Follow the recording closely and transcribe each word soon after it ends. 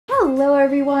Hello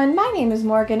everyone, my name is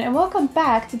Morgan and welcome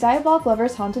back to Diabolik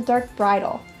Lover's Haunted Dark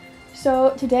Bridal.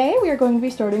 So today we are going to be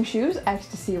starting Shu's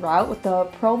Ecstasy route with the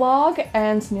prologue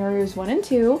and scenarios 1 and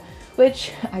 2,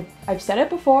 which I've said it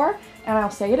before and I'll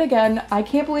say it again, I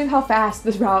can't believe how fast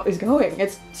this route is going.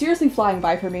 It's seriously flying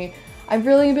by for me. I've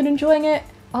really been enjoying it.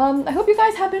 I hope you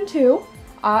guys have been too.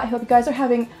 I hope you guys are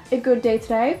having a good day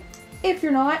today. If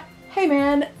you're not, hey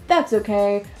man, that's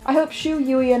okay. I hope Shu,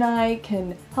 Yui, and I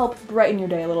can help brighten your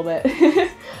day a little bit.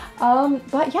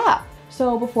 But yeah,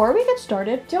 so before we get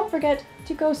started, don't forget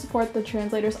to go support the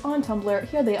translators on Tumblr.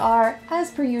 Here they are,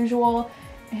 as per usual.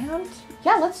 And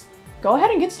yeah, let's go ahead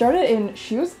and get started in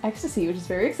Shu's Ecstasy, which is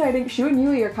very exciting. Shu and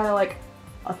Yui are kind of like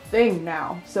a thing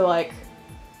now, so like,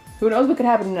 who knows what could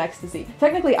happen in Ecstasy.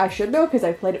 Technically, I should know because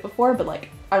I've played it before, but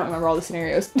like, I don't remember all the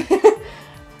scenarios.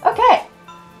 Okay!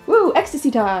 Woo!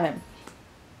 Ecstasy time!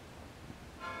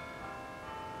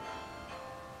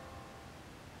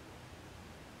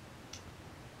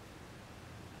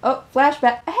 Oh,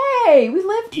 flashback. Hey! We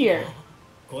lived here!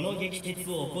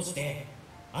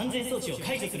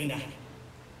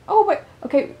 Oh, wait.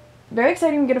 Okay, very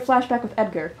exciting we get a flashback with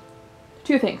Edgar.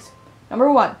 Two things.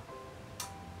 Number one,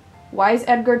 why is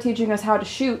Edgar teaching us how to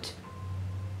shoot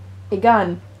a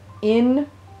gun in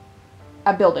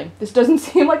a building? This doesn't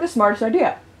seem like the smartest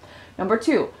idea. Number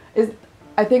two is,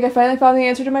 I think I finally found the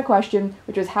answer to my question,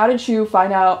 which was how did Shu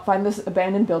find this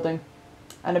abandoned building?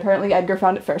 And apparently Edgar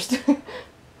found it first.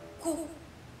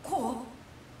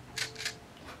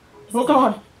 Oh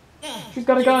god! She's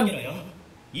got a gun! No!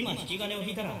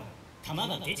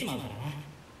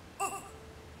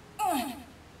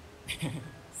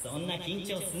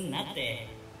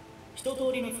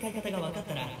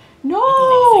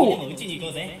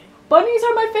 Bunnies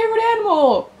are my favorite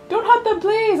animal! Don't hunt them,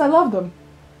 please! I love them.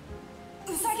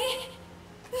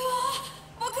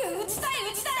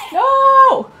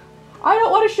 No! I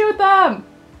don't want to shoot them!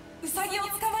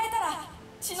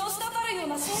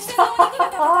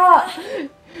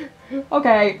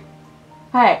 Okay.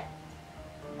 Hey.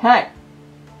 Hey.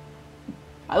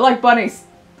 I like bunnies.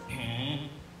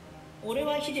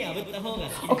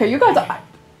 Okay, you guys are...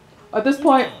 At this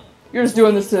point, you're just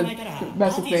doing this to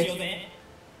mess with me.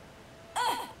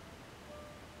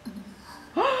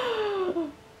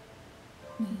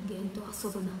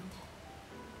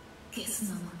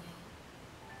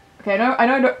 Okay, I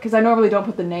know, because I normally don't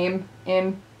put the name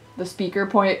in the speaker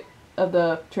point of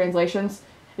the translations.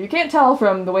 If you can't tell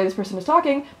from the way this person is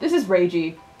talking, this is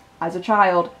Reiji, as a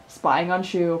child, spying on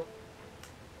Shu,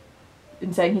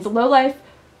 and saying he's a lowlife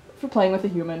for playing with a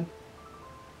human.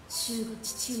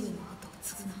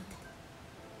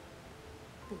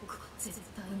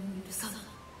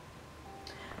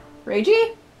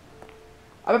 Reiji?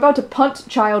 I'm about to punt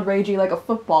child Reiji like a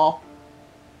football.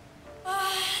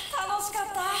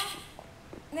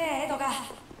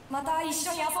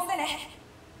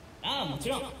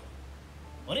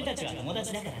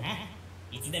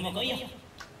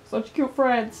 Such cute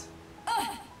friends.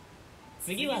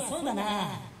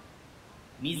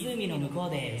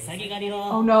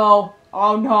 Oh no.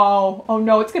 Oh no. Oh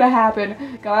no, it's gonna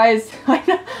happen. Guys,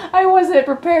 I wasn't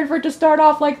prepared for it to start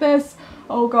off like this.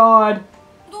 Oh god.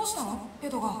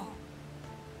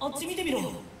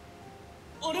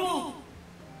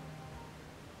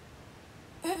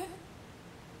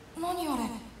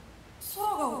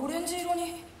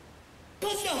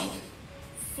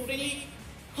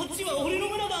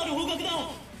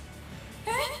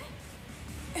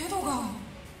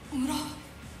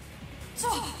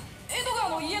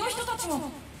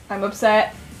 I'm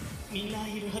upset.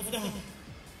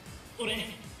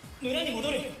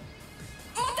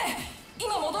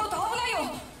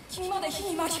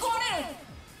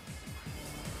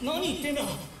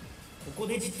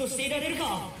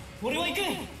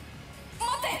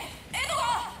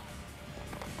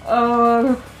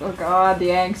 Oh god, the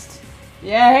angst. The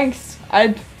angst!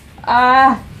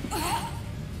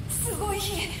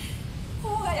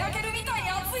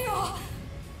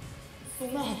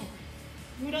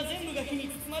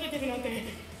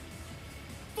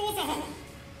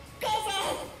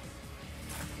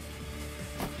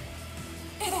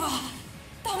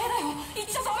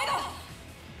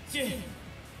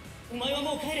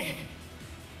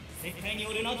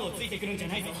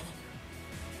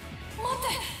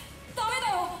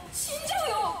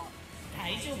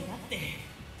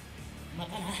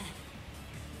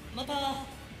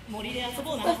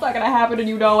 That's not gonna happen and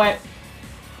you know it.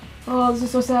 Oh, this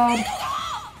is so sad.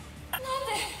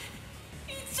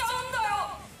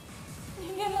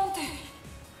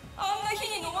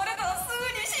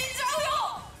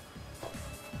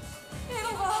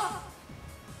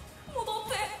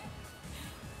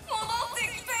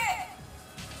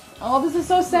 Oh, this is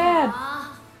so sad.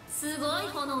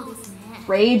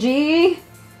 Reiji.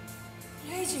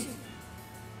 Reiji,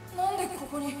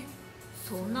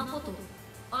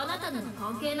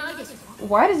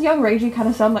 why does young Reiji kind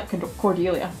of sound like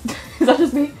Cordelia? Is that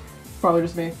just me? Probably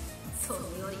just me.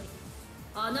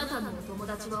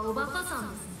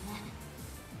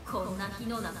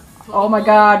 Oh my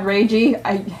god, Reiji,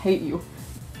 I hate you.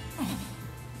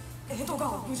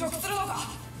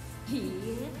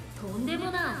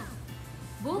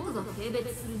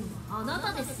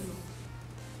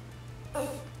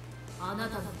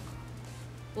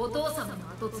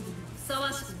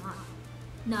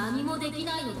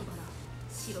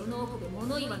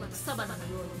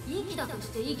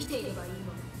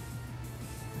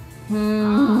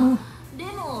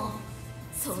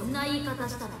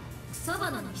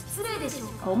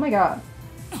 Oh my god.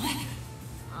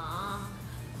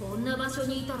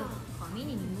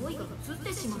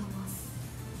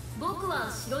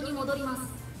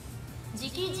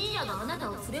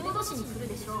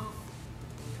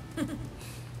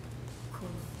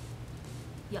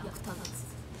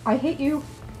 I hate you.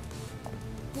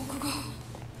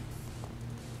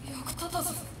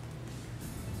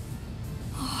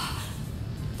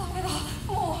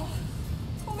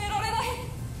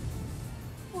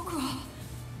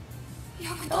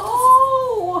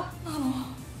 Oh!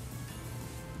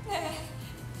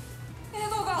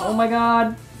 Oh my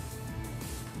god.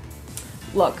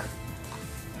 Look.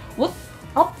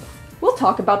 We'll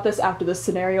talk about this after this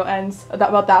scenario ends.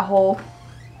 About that whole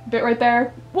bit right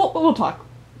there. We'll talk.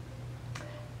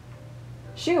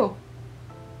 Shu.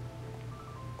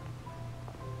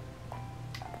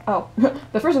 Oh,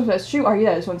 the first one says Shu. Are you?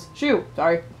 This one's Shu.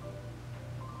 Sorry.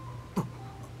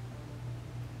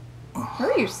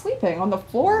 Where are you sleeping? On the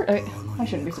floor? I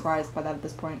shouldn't be surprised by that at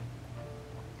this point.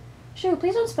 Shu,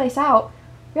 please don't space out.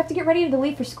 We have to get ready to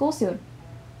leave for school soon.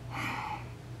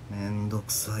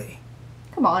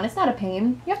 Come on, it's not a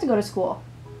pain. You have to go to school.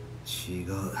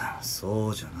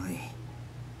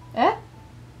 Eh?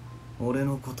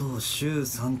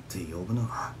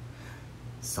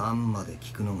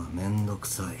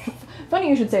 Funny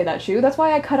you should say that, Shu. That's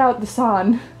why I cut out the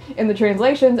san in the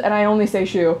translations and I only say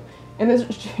Shu. In this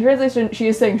translation, she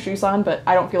is saying Shu-san, but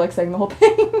I don't feel like saying the whole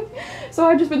thing. So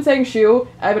I've just been saying Shu.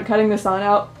 I've been cutting the san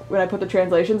out when I put the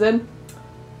translations in.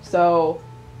 So,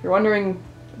 if you're wondering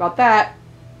about that,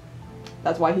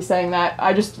 that's why he's saying that.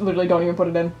 I just literally don't even put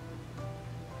it in.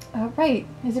 Right.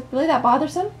 Is it really that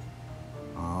bothersome?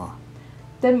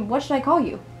 Then what should I call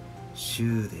you?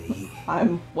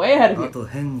 I'm way ahead of you.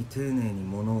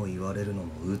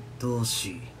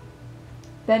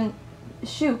 Then,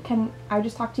 Shu, can I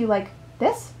just talk to you like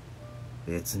this?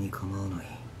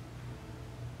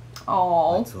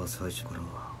 Oh.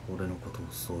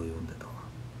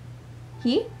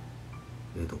 He?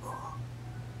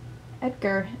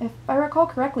 Edgar. If I recall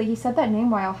correctly, he said that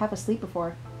name while half asleep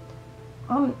before.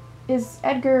 Is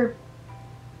Edgar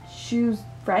Shu's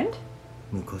friend?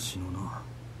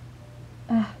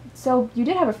 So you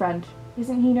did have a friend.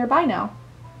 Isn't he nearby now?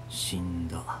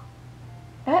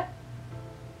 Eh?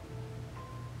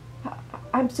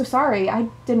 I'm so sorry. I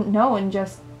didn't know and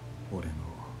just...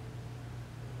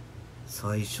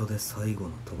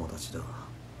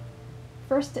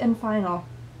 First and final.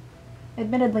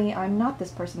 Admittedly, I'm not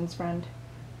this person's friend.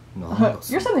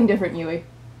 You're something different, Yui.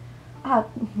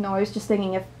 No, I was just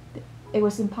thinking if it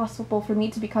was impossible for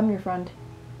me to become your friend.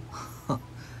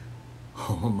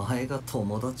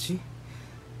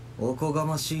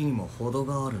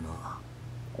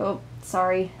 Oh,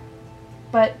 sorry.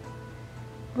 But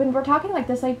when we're talking like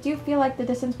this, I do feel like the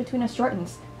distance between us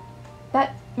shortens.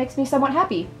 That makes me somewhat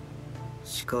happy.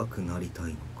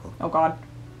 Oh god.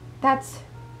 That's...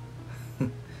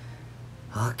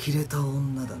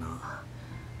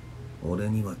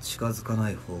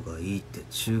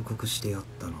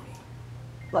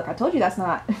 Look, I told you that's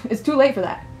not... It's too late for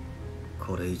that.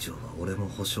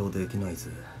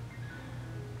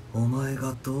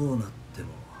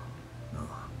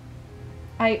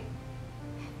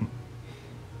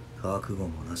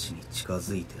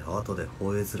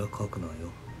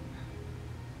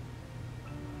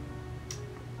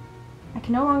 I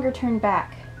can no longer turn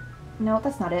back. No,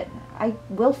 that's not it. I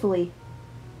willfully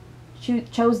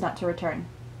chose not to return.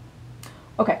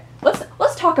 Okay,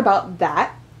 let's talk about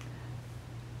that.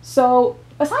 So,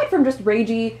 aside from just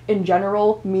Reiji in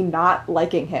general, me not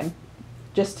liking him,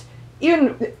 just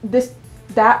even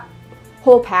that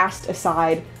whole past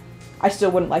aside, I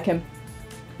still wouldn't like him.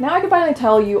 Now I can finally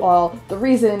tell you all the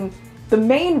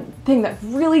main thing that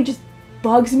really just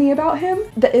bugs me about him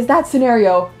is that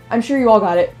scenario. I'm sure you all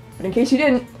got it, but in case you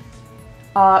didn't,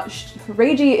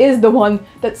 Reiji is the one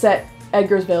that set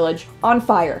Edgar's village on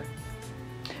fire.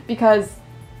 Because,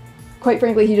 quite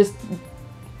frankly,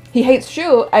 he hates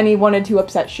Shu and he wanted to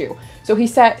upset Shu. So he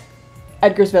set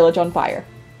Edgar's village on fire.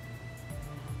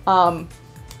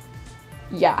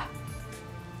 Yeah.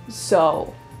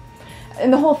 So,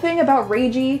 and the whole thing about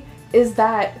Reiji is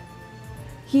that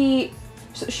Shu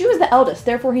is the eldest,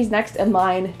 therefore he's next in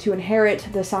line to inherit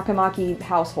the Sakamaki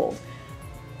household.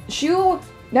 Shu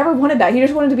never wanted that. He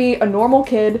just wanted to be a normal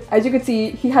kid. As you could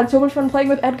see, he had so much fun playing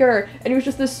with Edgar, and he was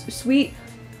just this sweet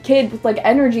kid with, like,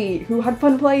 energy who had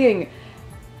fun playing.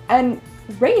 And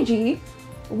Reiji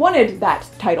wanted that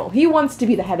title. He wants to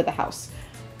be the head of the house.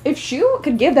 If Shu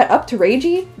could give that up to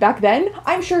Reiji back then,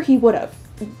 I'm sure he would have.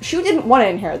 Shu didn't want to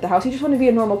inherit the house, he just wanted to be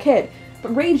a normal kid.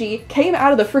 But Reiji came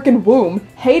out of the frickin' womb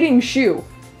hating Shu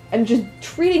and just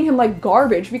treating him like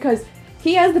garbage because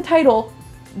he has the title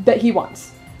that he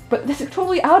wants. But this is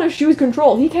totally out of Shu's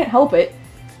control. He can't help it.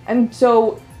 And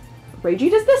so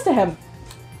Reiji does this to him.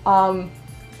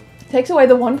 Takes away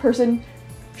the one person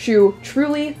Shu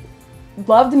truly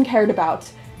loved and cared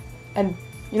about. And,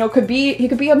 you know, he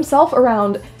could be himself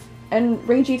around. And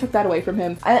Reiji took that away from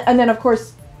him. And then, of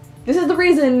course, this is the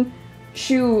reason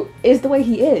Shu is the way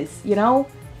he is, you know?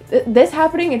 This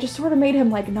happening, it just sort of made him,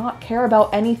 like, not care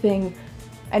about anything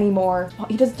anymore.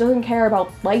 He just doesn't care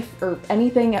about life or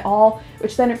anything at all,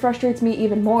 which then it frustrates me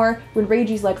even more when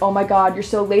Reiji's like, oh my god, you're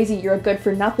so lazy, you're a good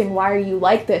for nothing, why are you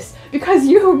like this? Because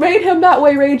you made him that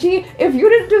way, Reiji! If you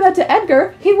didn't do that to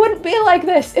Edgar, he wouldn't be like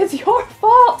this! It's your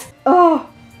fault! Oh,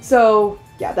 so,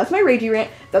 yeah, that's my Reiji rant.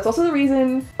 That's also the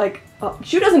reason, like,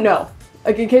 Shu doesn't know.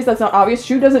 Like, in case that's not obvious,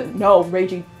 Shu doesn't know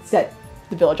Reiji set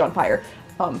the village on fire.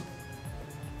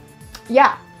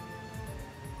 Yeah.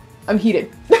 I'm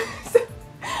heated.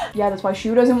 Yeah, that's why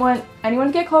Shu doesn't want anyone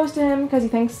to get close to him, because he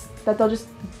thinks that they'll just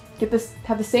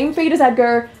have the same fate as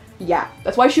Edgar. Yeah,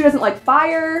 that's why Shu doesn't like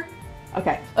fire.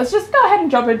 Okay, let's just go ahead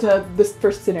and jump into this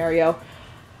first scenario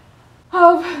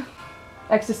of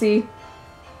ecstasy,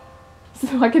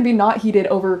 so I can be not heated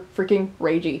over freaking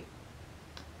Reiji.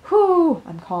 Whew,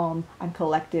 I'm calm, I'm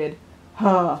collected.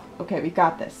 Okay, we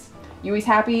got this. Yui's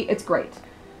happy, it's great.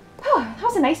 That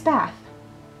was a nice bath.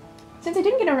 Since I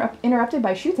didn't get interrupted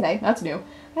by Shu today, that's new,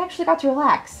 I actually got to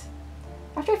relax.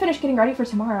 After I finish getting ready for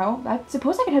tomorrow, I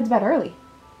suppose I could head to bed early.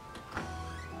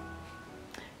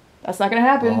 That's not gonna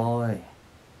happen. Oi.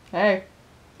 Hey.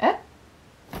 Eh?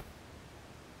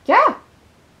 Yeah!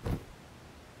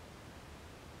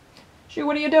 Shu,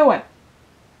 what are you doing?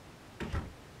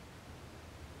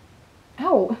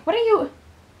 Ow, what are you...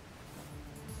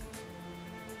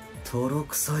 泥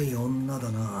臭い女だ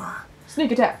な。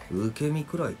 Sneak attack. 受け身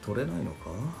くらい取れないのか?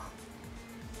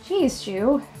 Jeez,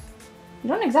 Shu. You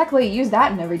don't exactly use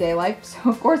that in everyday life, so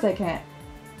of course I can't.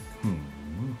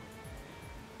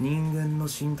 人間の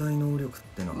身体能力っ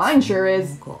てのは Mine sure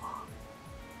is.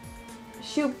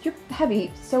 Shu, you're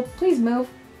heavy, so please move.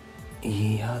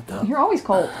 嫌だ。 You're always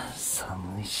cold.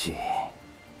 寒いし。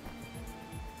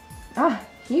 Ah,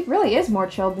 he really is more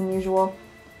chilled than usual.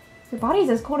 Your body's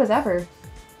as cold as ever.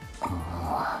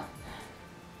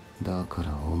 だか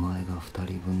らお前が2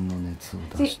人分の熱を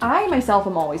出 See, して I myself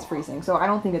am always freezing, so I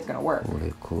don't think it's gonna work.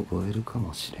 俺凍えるか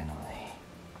もしれない。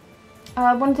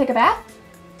 Wanna take a bath?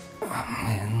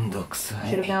 めんどくさ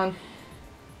Should have い。 known.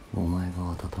 お前が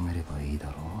温めればいいだ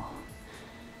ろう。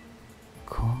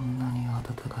こんなに温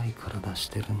かい体し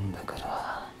てるんだか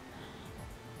ら。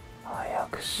早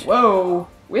くしろ。 Whoa,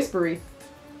 whispery.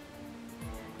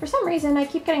 For some reason, I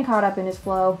keep getting caught up in his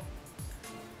flow.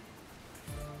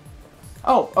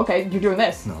 Oh, okay, you're doing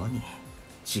this. 何?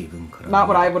 自分から Not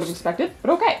what I would have expected,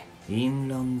 but okay. 淫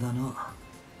乱だな。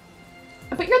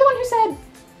 But you're the one who said...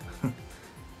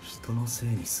 人のせい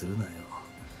にするなよ。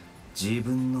自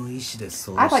分の意志で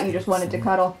そう I thought you just wanted to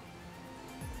cuddle.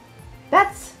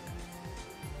 That's...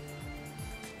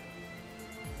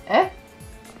 Eh?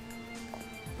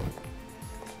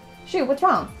 Shoot, what's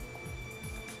wrong?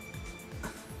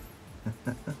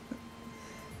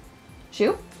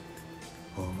 Shoot?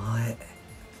 お前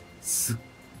すっ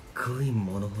ごい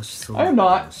物欲しそう I'm な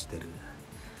not. 顔してる。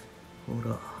ほ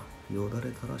ら、よだ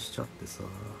れ垂らしちゃってさ。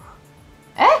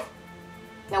 Eh?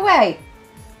 No way.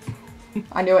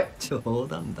 I knew it. 冗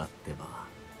談だってば。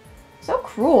 So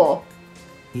cruel.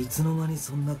 いつの間に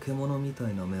そんな獣みた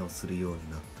いな目をするように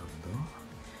なったんだ。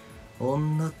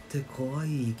女って怖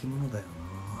い生き物だよ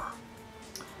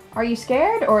な。 Are you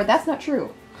scared? Or that's not true.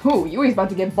 Ooh, Yui's about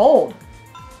to get bold.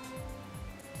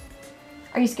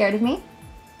 Are you scared of me?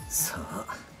 さあ、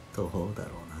どうだ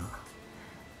ろう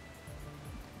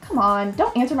な。 Come on,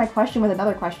 don't answer my question with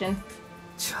another question.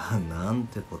 じゃあなん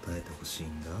て答えてほしい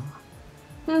んだ？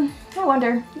 I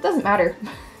wonder. It doesn't matter.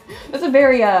 That's a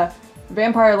very,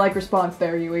 vampire-like response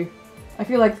there, Yui. I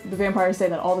feel like the vampires say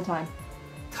that all the time.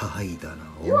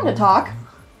 You want to talk?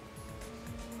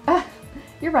 Ah,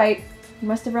 you're right. You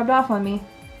must have rubbed off on me.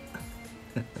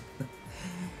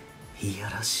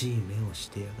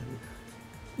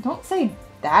 Don't say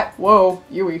that. Whoa,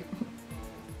 Yui.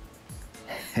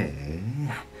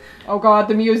 Oh god,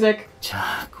 the music.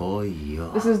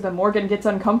 This is the Morgan gets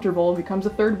uncomfortable, becomes a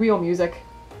third wheel music.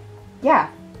 Yeah.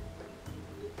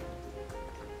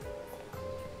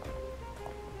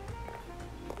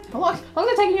 How long is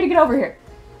it taking you to get over here?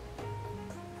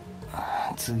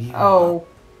 Oh.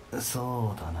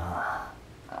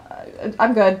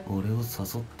 I'm good.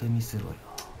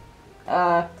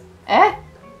 Eh?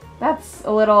 That's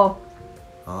a little...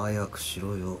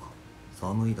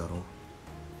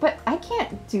 But I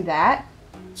can't do that.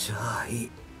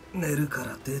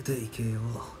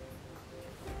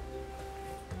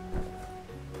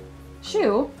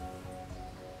 Shoo?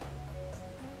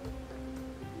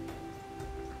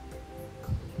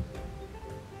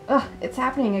 Ugh, it's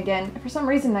happening again. For some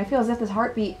reason, I feel as if this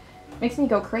heartbeat makes me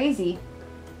go crazy.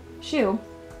 Shoo.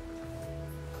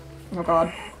 Oh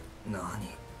god.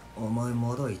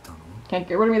 Can't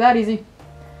get rid of me that easy.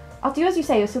 I'll do as you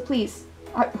say, so please.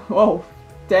 Whoa.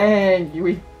 Dang,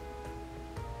 Yui.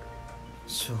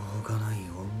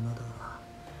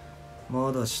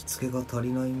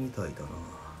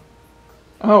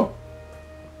 Oh.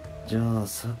 じゃあ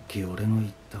さっき俺の言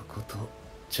ったこと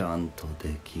ちゃんと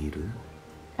できる?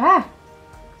 Ah.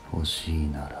 欲しい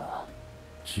なら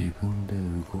自分で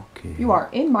動け. You are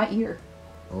in my ear.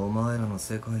 お前らの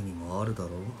世界にもあるだろ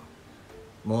う。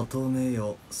求め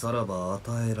よさらば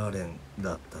与えられん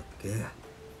だったっけ。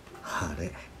あ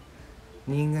れ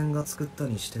人間が作った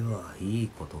にしてはいい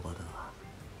言葉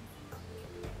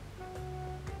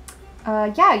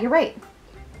だ。Yeah, you're right.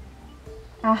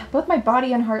 Both my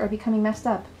body and heart are becoming messed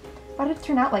up. Why did it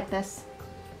turn out like this?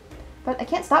 But I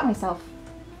can't stop myself.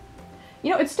 You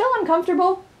know, it's still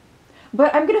uncomfortable,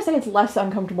 but I'm gonna say it's less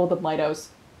uncomfortable than Lido's.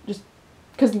 Just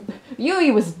because Yui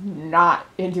was not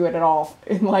into it at all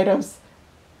in Lido's.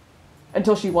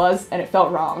 Until she was, and it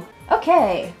felt wrong.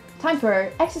 Okay, time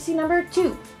for ecstasy number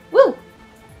 2. Woo!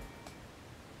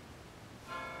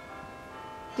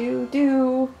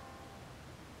 Do.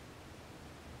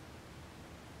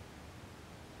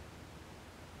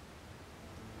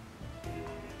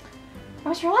 I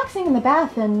was relaxing in the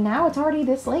bath, and now it's already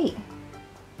this late.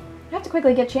 I have to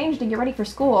quickly get changed and get ready for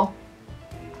school.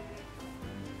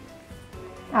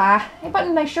 I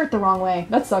buttoned my shirt the wrong way.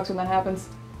 That sucks when that happens.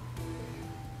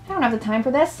 I don't have the time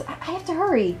for this. I have to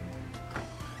hurry.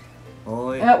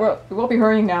 We won't be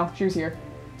hurrying now. Shu's here.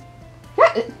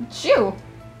 Yeah, Shu!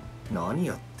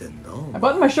 I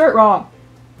buttoned my shirt wrong.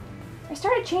 I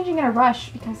started changing in a rush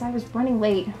because I was running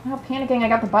late. While panicking, I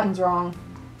got the buttons wrong.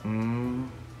 I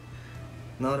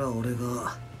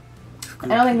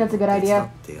don't think that's a good idea.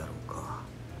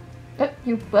 But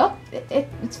you will?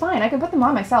 It's fine. I can put them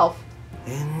on myself.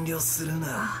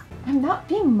 I'm not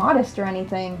being modest or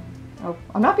anything. Oh,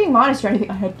 I'm not being modest or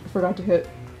anything. I forgot to hit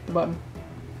the button.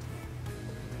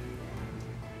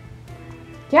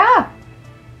 Yeah!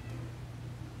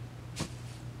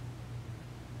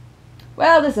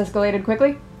 Well, this escalated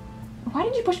quickly. Why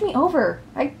did you push me over?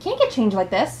 I can't get changed like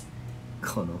this.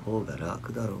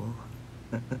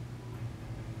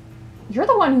 You're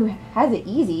the one who has it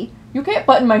easy. You can't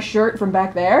button my shirt from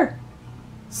back there.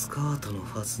 That's not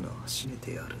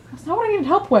what I needed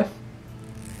help with.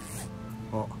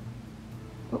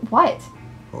 What?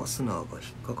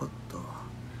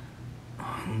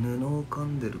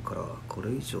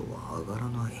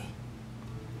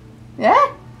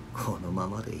 Yeah?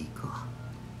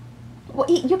 Well,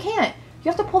 you can't.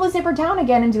 You have to pull the zipper down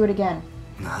again and do it again.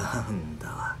 That's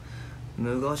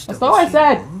not what I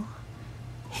said.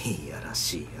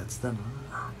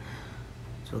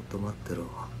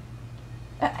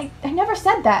 I never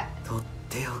said that.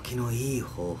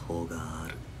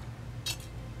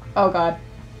 Oh god.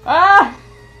 Ah!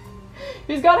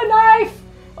 He's got a knife!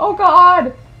 Oh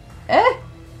god! Eh?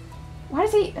 Why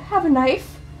does he have a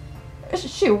knife?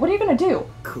 Shoo, what are you gonna do?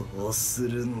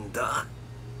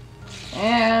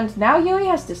 And now Yui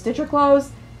has to stitch her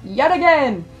clothes yet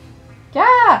again!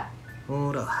 Yeah!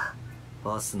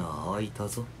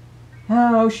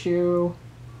 Oh, Shoo.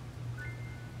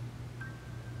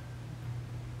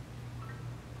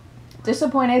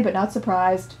 Disappointed but not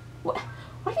surprised. What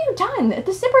have you done?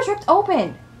 The zipper's ripped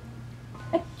open!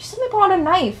 You suddenly pulled out a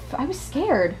knife. I was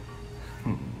scared.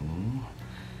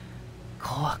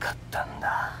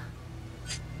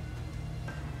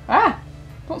 Ah!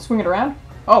 Don't swing it around.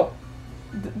 Oh.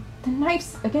 The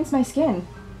knife's against my skin.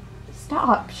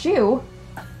 Stop, Shu.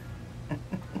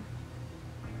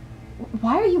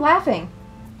 Why are you laughing?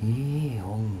 いい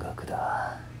音楽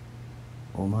だ。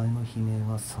お前の悲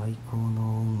鳴は最高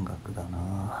の音楽だ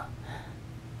な。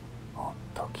もっ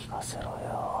と聞かせろ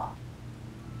よ。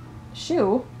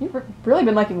Shu, you've really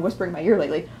been liking whispering in my ear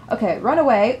lately. Okay, run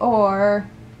away or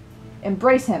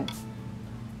embrace him.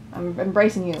 I'm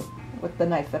embracing you with the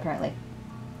knife, apparently.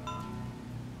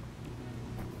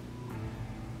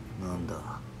 なんだ。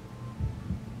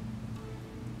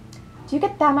 Do you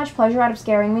get that much pleasure out of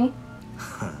scaring me?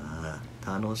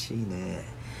 楽しいね。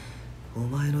お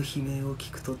前の悲鳴を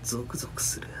聞くとゾクゾク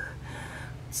する。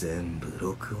全部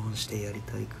録音してやり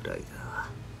たいくらいだ。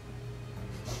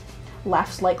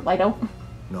Laughs like Lido.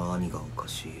 何がおか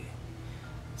しい。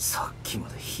さっきま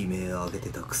で悲鳴上げて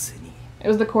たくせに。It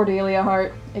was the Cordelia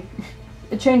heart.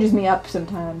 It changes me up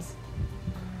sometimes.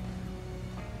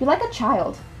 You're like a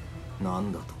child. な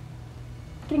んだと。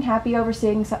Getting happy over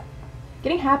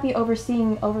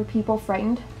seeing over people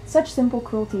frightened. Such simple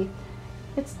cruelty.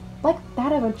 It's like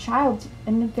that of a child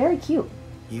and very cute.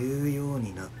 言うよう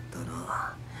になった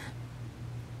な。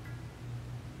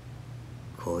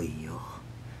来いよ。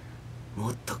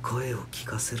もっと声を聞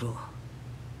かせろ。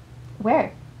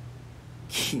 Where?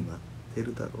 決まって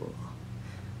るだろ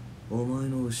う。お前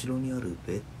の後ろにある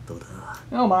ベッドだ。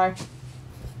Oh my.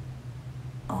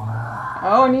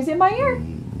 Oh, and he's in my ear.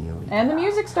 And the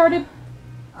music started.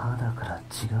 肌から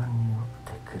血が匂っ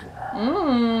てくる。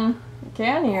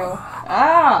Can you?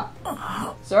 Ah!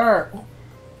 Sir.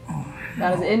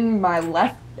 That is in my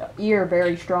left ear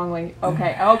very strongly.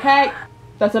 Okay, okay.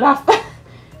 That's enough.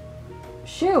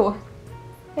 Shu.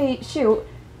 Hey, Shu.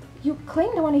 You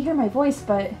claim to want to hear my voice,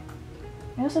 but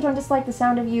I also don't dislike the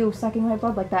sound of you sucking my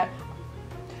blood like that.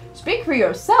 Speak for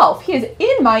yourself. He is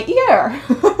in my ear.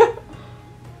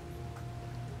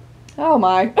 Oh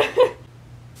my.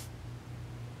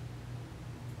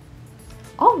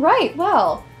 Alright,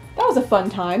 well, that was a fun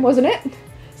time, wasn't it?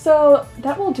 So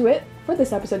that will do it for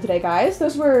this episode today, guys.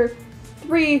 Those were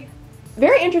 3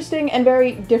 very interesting and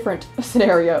very different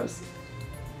scenarios.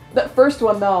 That first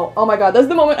one, though, oh my god, that's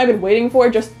the moment I've been waiting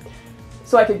for, just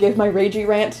so I could give my Reiji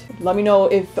rant. Let me know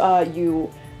if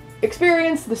you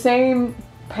experience the same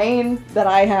pain that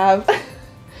I have.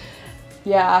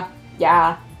 Yeah.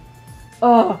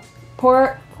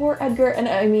 Poor Edgar, and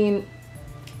I mean,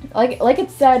 like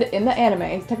it said in the anime,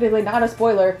 it's technically not a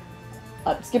spoiler.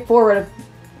 Skip forward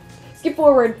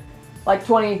like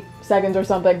 20 seconds or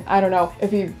something. I don't know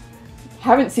if you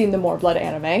haven't seen the More Blood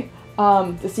anime,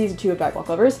 the season 2 of Diabolik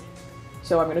Lovers.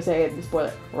 So I'm gonna say the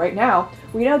spoiler right now.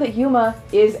 We know that Yuma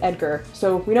is Edgar,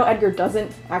 so we know Edgar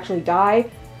doesn't actually die.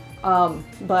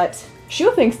 But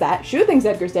Shu thinks that. Shu thinks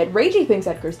Edgar's dead. Reiji thinks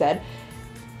Edgar's dead.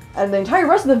 And the entire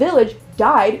rest of the village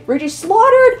died. Reiji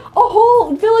slaughtered a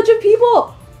whole village of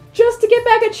people just to get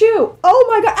back at Shu. Oh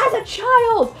my god, as a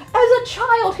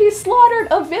child, he slaughtered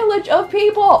a village of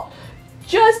people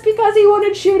just because he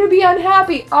wanted Shu to be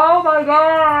unhappy. Oh my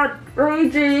god,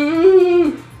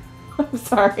 Reiji. I'm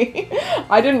sorry.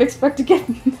 I didn't expect to get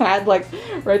mad, like,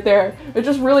 right there. It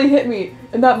just really hit me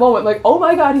in that moment, like, oh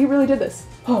my god, he really did this.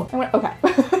 Oh, I went, okay.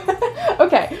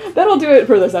 Okay, that'll do it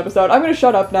for this episode. I'm gonna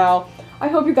shut up now. I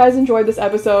hope you guys enjoyed this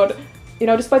episode. You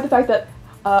know, despite the fact that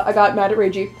I got mad at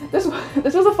Reiji. This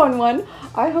was a fun one.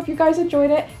 I hope you guys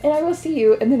enjoyed it, and I will see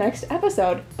you in the next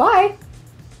episode. Bye!